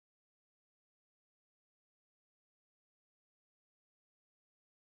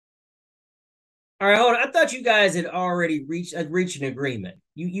All right, hold on. I thought you guys had already reached an agreement.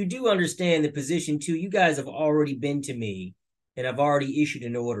 You do understand the position too. You guys have already been to me, and I've already issued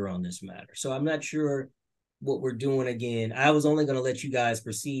an order on this matter. So I'm not sure what we're doing again. I was only going to let you guys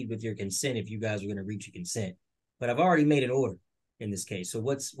proceed with your consent if you guys were going to reach a consent, but I've already made an order in this case. So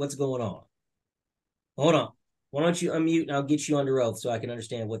what's going on? Hold on. Why don't you unmute and I'll get you under oath so I can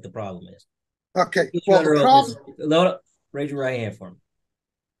understand what the problem is. Okay. Get you Well, the under oath, problem, Mrs. Load up. Raise your right hand for me.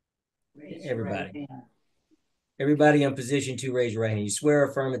 Everybody. Everybody in position to raise your right hand. You swear,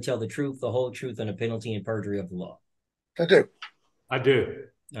 affirm, and tell the truth, the whole truth, on the penalty and perjury of the law. I do. I do.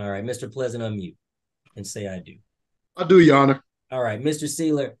 All right, Mr. Pleasant, unmute and say I do. I do, Your Honor. All right, Mr.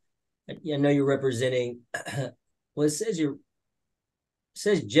 Sealer, I know you're representing. Well, it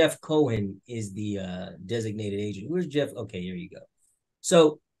says Jeff Cohen is the designated agent. Where's Jeff? Okay, here you go.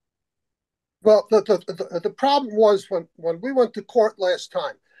 So, Well, the problem was when we went to court last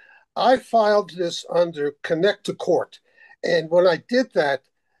time, I filed this under Connect to Court. And when I did that,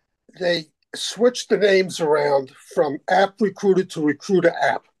 they switched the names around from App Recruiter to Recruiter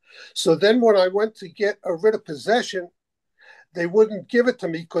App. So then when I went to get a writ of possession, they wouldn't give it to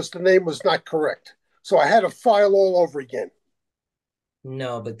me because the name was not correct. So I had to file all over again.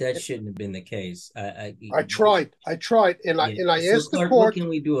 no, but that shouldn't have been the case. I tried, and I Yeah. and I So, asked the clerk, what court. can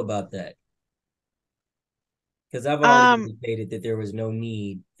we do about that? Because I've already Um, indicated that there was no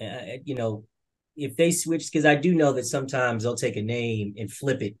need. If they switch, because I do know that sometimes they'll take a name and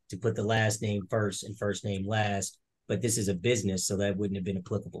flip it to put the last name first and first name last. But this is a business, so that wouldn't have been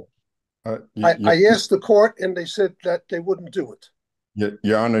applicable. I asked the court, and they said that they wouldn't do it.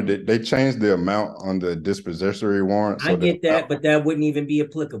 Your Honor, they changed the amount on the dispossessory warrant, I so the get that, but that wouldn't even be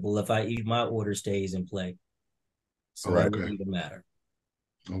applicable if my order stays in play. So that wouldn't okay, even matter.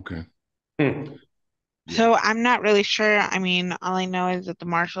 okay. Hmm. so I'm not really sure. I mean, all I know is that the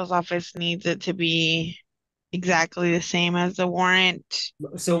marshal's office needs it to be exactly the same as the warrant.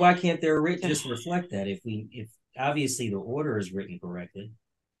 So why can't their writ So just reflect that? If obviously the order is written correctly.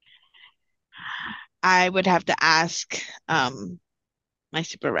 I would have to ask my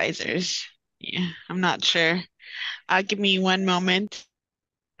supervisors. Yeah, I'm not sure. Give me one moment.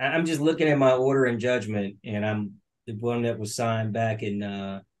 I'm just looking at my order and judgment, and I'm the one that was signed back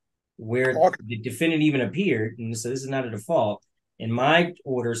in where Okay. the defendant even appeared, and so this is not a default. And my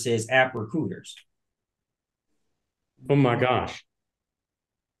order says app recruiters. Oh my gosh.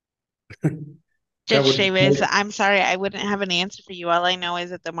 That Judge would Davis, I'm sorry, I wouldn't have an answer for you. All I know is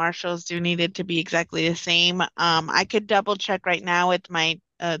that the marshals do need it to be exactly the same. I could double check right now with my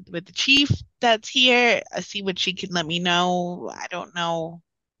with the chief that's here, see what she can let me know. I don't know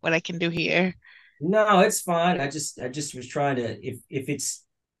what I can do here. No, it's fine. I just was trying to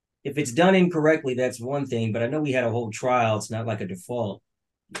if it's done incorrectly, that's one thing. But I know we had a whole trial. It's not like a default.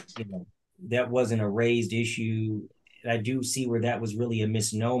 You know, that wasn't a raised issue. I do see where that was really a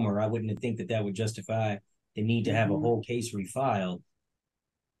misnomer. I wouldn't think that that would justify the need to have a whole case refiled.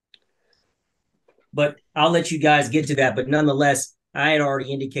 But I'll let you guys get to that. But nonetheless, I had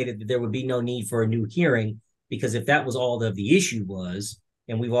already indicated that there would be no need for a new hearing because if that was all that the issue was,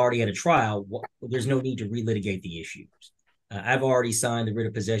 and we've already had a trial, there's no need to relitigate the issues. I've already signed the writ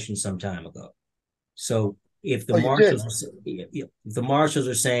of possession some time ago. So if the Oh, you did. marshals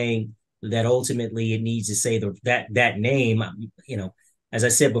are saying that ultimately it needs to say that name, as I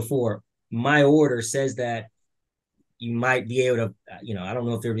said before, my order says that you might be able to, I don't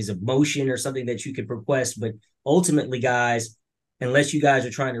know if there is a motion or something that you could request, but ultimately, guys, unless you guys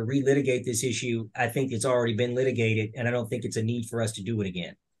are trying to relitigate this issue, I think it's already been litigated, and I don't think it's a need for us to do it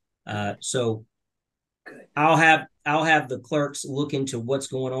again. So I'll have the clerks look into what's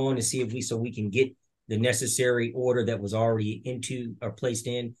going on to see if we can get the necessary order that was already into or placed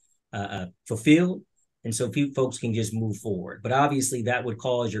in fulfilled, and so folks can just move forward. But obviously, that would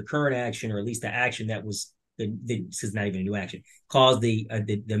cause your current action, or at least the action that was this is not even a new action, cause the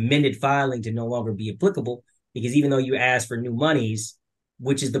amended filing to no longer be applicable because even though you asked for new monies,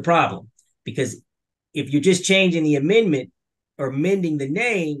 which is the problem, because if you're just changing the amendment or amending the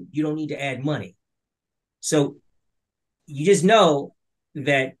name, you don't need to add money. So you just know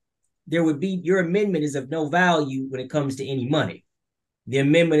that there would be your amendment is of no value when it comes to any money. The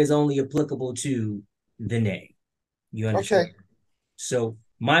amendment is only applicable to the name. You understand? Okay. So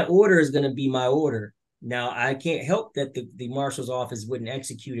my order is going to be my order. Now I can't help that the marshal's office wouldn't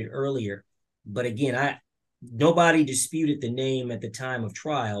execute it earlier, but again, I nobody disputed the name at the time of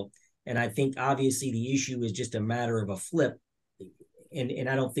trial, and I think obviously the issue is just a matter of a flip, and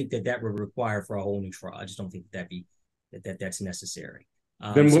I don't think that would require for a whole new trial. I just don't think that's necessary.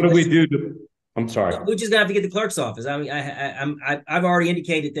 then So what do we let's do to I'm sorry. We're just gonna have to get the clerk's office. I mean, I've already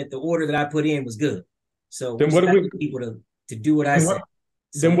indicated that the order that I put in was good, so we Then just what do got to we get people to do what I then said. what,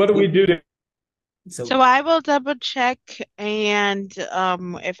 then what do we do to So So I will double check, and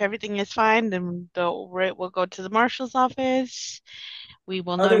if everything is fine, then we'll go to the marshal's office. We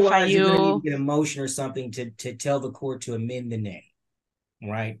will notify otherwise, you're going to need to you. get a motion or something to tell the court to amend the name,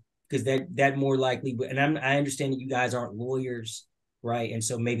 right? Because that more likely, and I understand that you guys aren't lawyers, right? And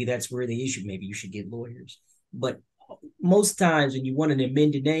so maybe that's where the issue. Maybe you should get lawyers, but most times when you want an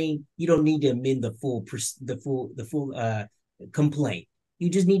amended name, you don't need to amend the full complaint. You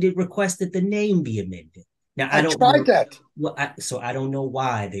just need to request that the name be amended. Now I I don't tried know. that. Well, so I don't know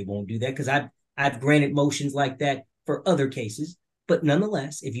why they won't do that because I've granted motions like that for other cases. But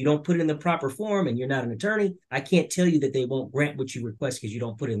nonetheless, if you don't put it in the proper form and you're not an attorney, I can't tell you that they won't grant what you request because you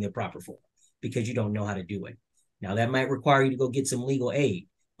don't put it in the proper form because you don't know how to do it. Now that might require you to go get some legal aid.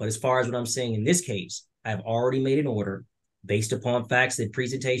 But as far as what I'm saying in this case, I've already made an order based upon facts and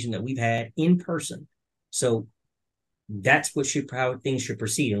presentation that we've had in person. So that's what should how things should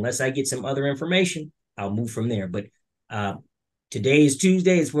proceed. Unless I get some other information, I'll move from there. But uh, today is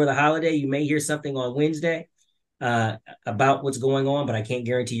Tuesday. It's for the holiday. You may hear something on Wednesday about what's going on, but I can't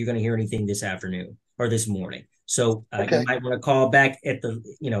guarantee you're going to hear anything this afternoon or this morning. So Okay. you might want to call back at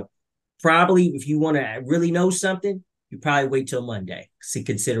probably if you want to really know something, you probably wait till Monday,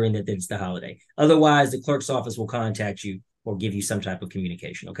 considering that it's the holiday. Otherwise, the clerk's office will contact you or give you some type of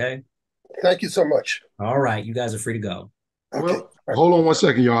communication. Okay. Thank you so much. All right. You guys are free to go. Okay. Well, hold on one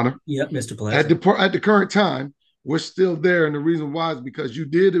second, Your Honor. Yep, Mr. At Pleasant. the current time, we're still there, and the reason why is because you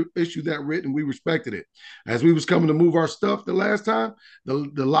did issue that writ, and we respected it. As we was coming to move our stuff the last time, the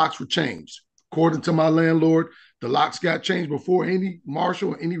locks were changed. According to my landlord, the locks got changed before any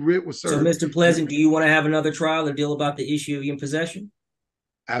marshal or any writ was So, served. Mr. Pleasant, do you want to have another trial or deal about the issue of your possession?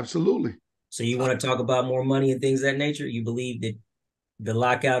 Absolutely. So you want to talk about more money and things of that nature? You believe that the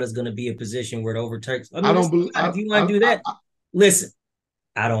lockout is going to be a position where it overtakes? I mean, I don't believe. if you want to do that, listen,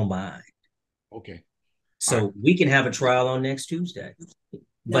 I don't mind. Okay. So we can have a trial on next Tuesday.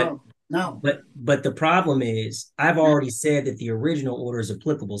 But No. But the problem is I've already said that the original order is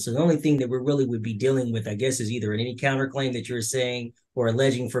applicable. So the only thing that we really would be dealing with, I guess, is either any counterclaim that you're saying or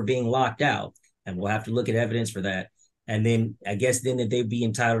alleging for being locked out. And we'll have to look at evidence for that. And then I guess then that they'd be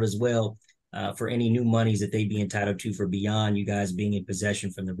entitled as well for any new monies that they'd be entitled to for beyond you guys being in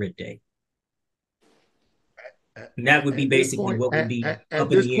possession from the writ date. And that would be basically what would be at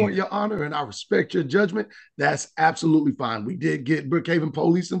this point, Your Honor, and I respect your judgment. That's absolutely fine. We did get Brookhaven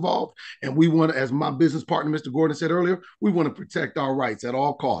Police involved, and we want to, as my business partner, Mr. Gordon, said earlier, we want to protect our rights at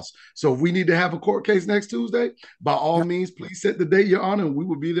all costs. So if we need to have a court case next Tuesday, by all means, please set the date, Your Honor, and we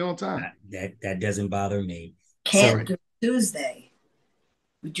will be there on time. That doesn't bother me. Can't do Tuesday.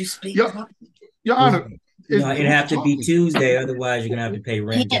 Would you speak up? Your Honor. No, it'd have to be Tuesday. Otherwise, you're gonna have to pay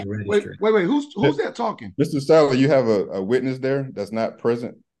rent to the registry. Wait. Who's that talking? Mr. Sally, you have a witness there that's not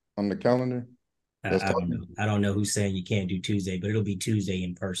present on the calendar? I don't know. I don't know who's saying you can't do Tuesday, but it'll be Tuesday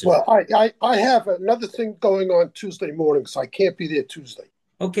in person. Well, I have another thing going on Tuesday morning, so I can't be there Tuesday.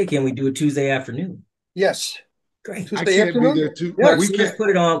 Okay, can we do it Tuesday afternoon? Yes. Great. Tuesday afternoon? Be there too. Yeah, we can't put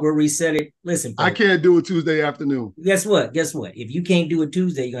it on. We'll reset it. Listen, folks, I can't do it Tuesday afternoon. Guess what? If you can't do it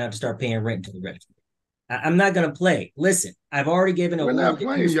Tuesday, you're gonna have to start paying rent to the registry. I'm not gonna play. Listen, I've already given a We're not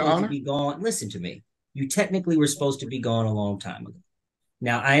playing, Your Honor. to be gone. Listen to me. You technically were supposed to be gone a long time ago.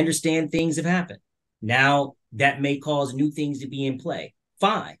 Now I understand things have happened. Now that may cause new things to be in play.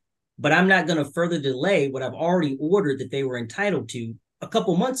 Fine. But I'm not going to further delay what I've already ordered that they were entitled to a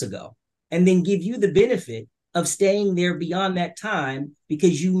couple months ago and then give you the benefit of staying there beyond that time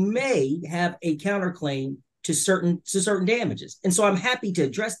because you may have a counterclaim to certain damages. And so I'm happy to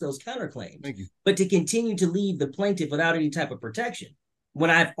address those counterclaims. Thank you. But to continue to leave the plaintiff without any type of protection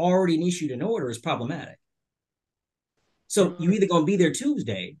when I've already issued an order is problematic. So you're either going to be there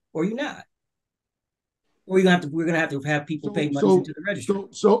Tuesday or you're not. Or we're gonna have to have people pay money into the registry.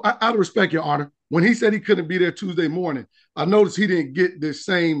 So out of respect, Your Honor, when he said he couldn't be there Tuesday morning, I noticed he didn't get the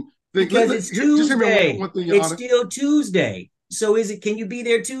same thing. Because it's Tuesday. One thing, Your it's Honor. Still Tuesday. So can you be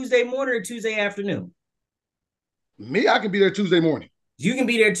there Tuesday morning or Tuesday afternoon? Me, I can be there Tuesday morning. You can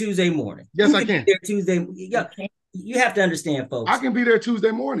be there Tuesday morning. Yes, I can. Be there Tuesday. You have to understand, folks. I can be there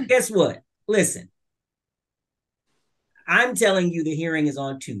Tuesday morning. Guess what? Listen, I'm telling you the hearing is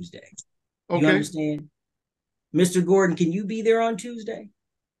on Tuesday. Okay. You understand? Mr. Gordon, can you be there on Tuesday?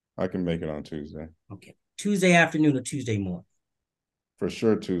 I can make it on Tuesday. Okay. Tuesday afternoon or Tuesday morning? For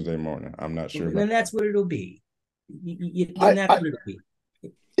sure Tuesday morning. I'm not sure. Then that's what it'll be. That's what it'll be.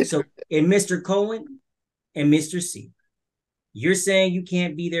 So, and Mr. Cohen and Mr. C, you're saying you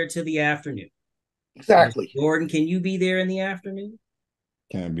can't be there till the afternoon. Exactly. Gordon, can you be there in the afternoon?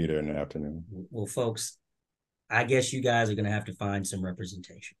 Can't be there in the afternoon. Well, folks, I guess you guys are going to have to find some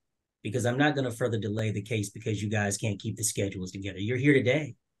representation, because I'm not going to further delay the case because you guys can't keep the schedules together. You're here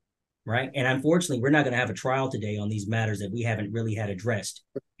today, right? And unfortunately, we're not going to have a trial today on these matters that we haven't really had addressed,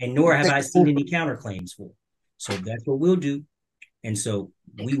 and nor have I seen any counterclaims for. So that's what we'll do. And so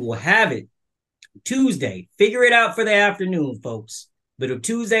we will have it Tuesday. Figure it out for the afternoon, folks. But a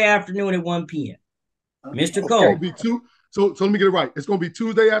Tuesday afternoon at 1 p.m. Mr. Cole. So let me get it right. It's going to be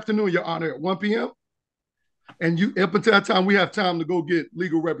Tuesday afternoon, Your Honor, at 1 p.m. And up until that time, we have time to go get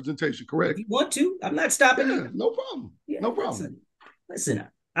legal representation, correct? If you want to, I'm not stopping you. No problem. Yeah, no problem. Listen,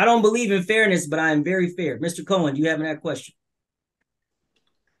 I don't believe in fairness, but I am very fair. Mr. Cohen, do you have that question?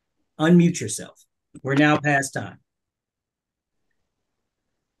 Unmute yourself. We're now past time.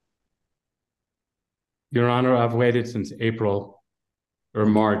 Your Honor, I've waited since April or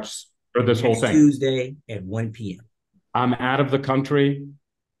March for this whole thing. Tuesday at 1 p.m. I'm out of the country.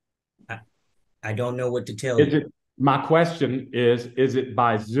 I don't know what to tell you. My question is it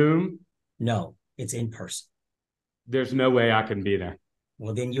by Zoom? No, it's in person. There's no way I can be there.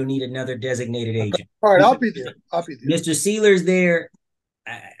 Well, then you'll need another designated agent. All right, I'll be there. Mr. Sealer's there.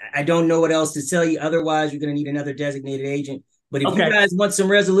 I don't know what else to tell you. Otherwise, you're going to need another designated agent. But if you guys want some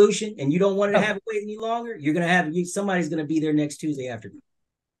resolution and you don't want to have it wait any longer, you're going to have somebody's going to be there next Tuesday afternoon.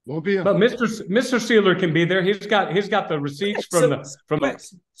 Won't be. But Mr. Sealer can be there. He's got the receipts from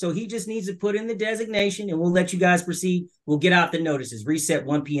So he just needs to put in the designation, and we'll let you guys proceed. We'll get out the notices. Reset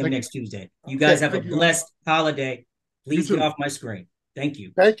 1 p.m. next Tuesday. You guys have a blessed holiday. Please get off my screen. Thank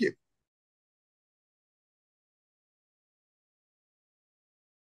you. Thank you.